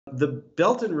The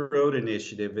Belt and Road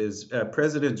Initiative is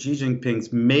President Xi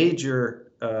Jinping's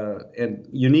major and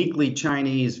uniquely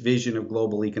Chinese vision of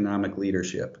global economic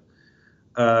leadership.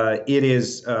 It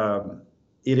is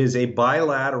a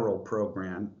bilateral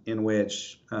program in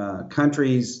which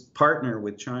countries partner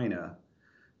with China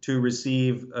to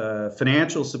receive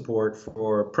financial support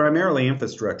for primarily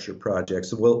infrastructure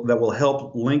projects that will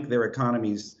help link their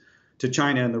economies to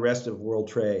China and the rest of world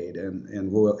trade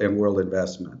and world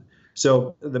investment.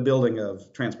 So the building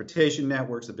of transportation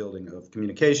networks, the building of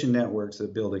communication networks, the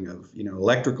building of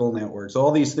electrical networks,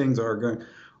 all these things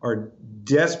are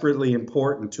desperately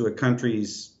important to a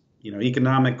country's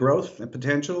economic growth and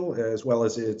potential, as well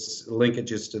as its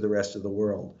linkages to the rest of the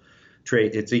world,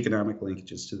 its economic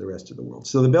linkages to the rest of the world.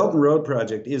 So the Belt and Road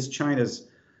Project is China's,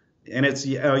 and it's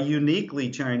a uniquely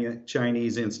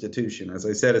Chinese institution. As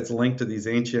I said, it's linked to these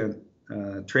ancient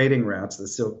trading routes, the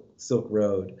Silk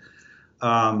Road.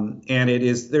 And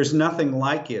there's nothing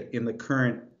like it in the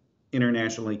current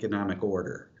international economic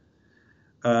order.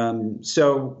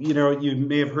 So, you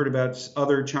may have heard about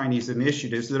other Chinese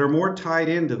initiatives that are more tied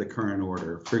into the current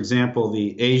order. For example,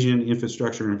 the Asian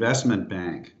Infrastructure Investment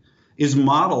Bank is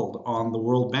modeled on the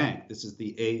World Bank. This is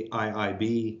the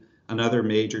AIIB, another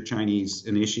major Chinese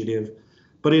initiative,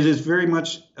 but it is very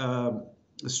much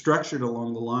structured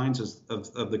along the lines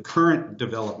of the current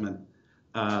development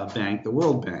bank, the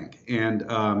World Bank. And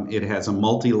it has a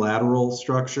multilateral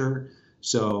structure.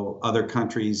 So other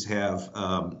countries have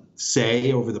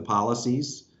say over the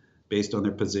policies based on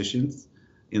their positions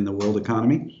in the world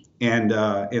economy. And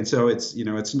so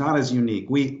it's not as unique.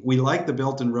 We like the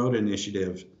Belt and Road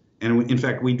Initiative. And in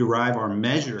fact, we derive our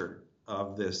measure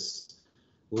of this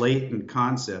latent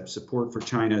concept, support for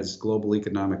China's global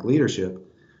economic leadership,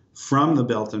 from the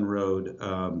Belt and Road.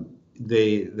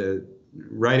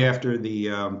 Right after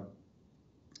the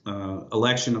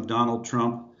election of Donald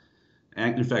Trump,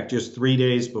 and in fact, just 3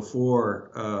 days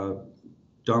before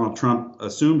Donald Trump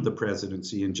assumed the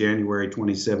presidency in January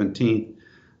 2017,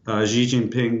 Xi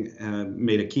Jinping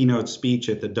made a keynote speech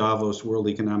at the Davos World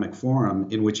Economic Forum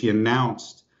in which he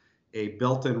announced a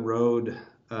Belt and Road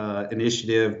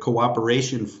Initiative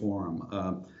Cooperation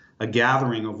Forum, a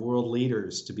gathering of world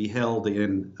leaders to be held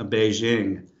in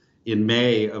Beijing in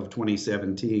May of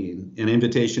 2017, an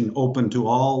invitation open to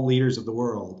all leaders of the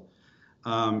world.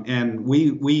 And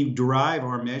we derive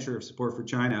our measure of support for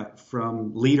China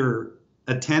from leader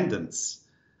attendance.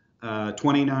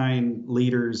 29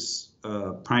 leaders,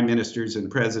 prime ministers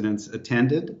and presidents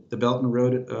attended the Belt and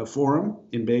Road Forum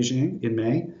in Beijing in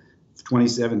May of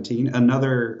 2017.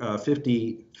 Another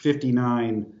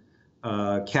 59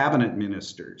 cabinet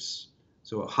ministers,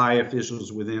 so high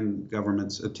officials within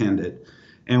governments, attended.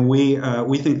 And we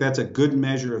think that's a good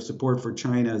measure of support for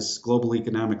China's global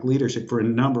economic leadership for a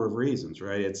number of reasons,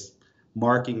 right? It's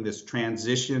marking this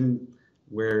transition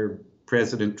where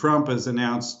President Trump has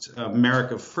announced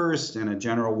America first and a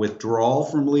general withdrawal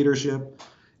from leadership.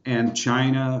 And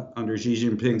China, under Xi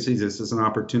Jinping, sees this as an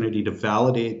opportunity to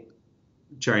validate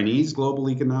Chinese global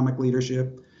economic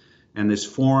leadership. And this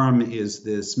forum is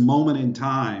this moment in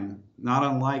time, not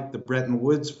unlike the Bretton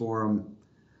Woods Forum,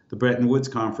 the Bretton Woods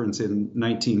Conference in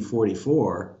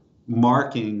 1944,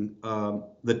 marking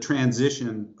the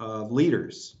transition of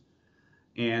leaders.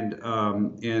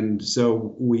 And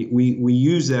so we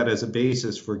use that as a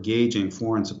basis for gauging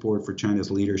foreign support for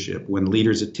China's leadership. When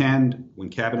leaders attend, when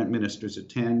cabinet ministers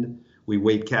attend, we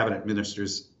weight cabinet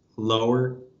ministers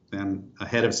lower than a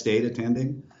head of state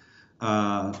attending,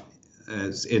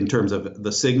 as in terms of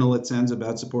the signal it sends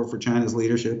about support for China's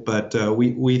leadership. But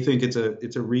we think it's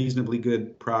a reasonably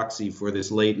good proxy for this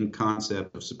latent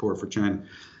concept of support for China.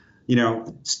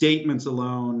 Statements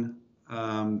alone,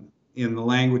 in the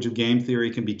language of game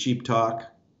theory, can be cheap talk.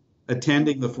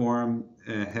 Attending the forum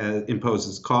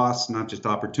imposes costs, not just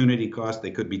opportunity costs.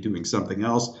 They could be doing something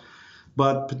else,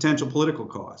 but potential political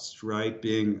costs, right?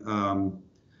 Being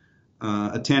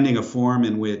attending a forum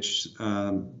in which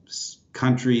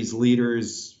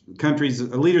leaders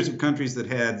of countries that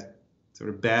had sort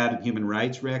of bad human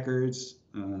rights records,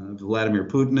 Vladimir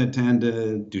Putin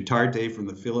attended, Duterte from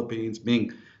the Philippines,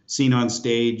 being seen on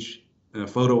stage,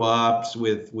 photo ops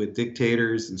with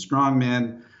dictators and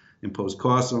strongmen, impose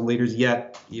costs on leaders.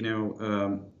 Yet,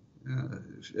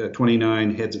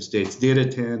 29 heads of states did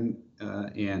attend,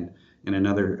 and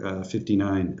another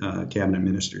 59 cabinet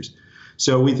ministers.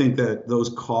 So we think that those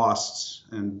costs,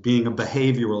 and being a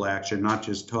behavioral action, not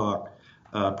just talk,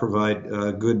 provide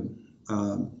a good,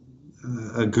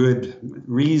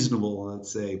 reasonable,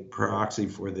 let's say, proxy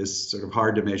for this sort of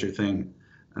hard to measure thing,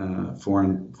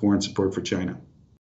 foreign support for China.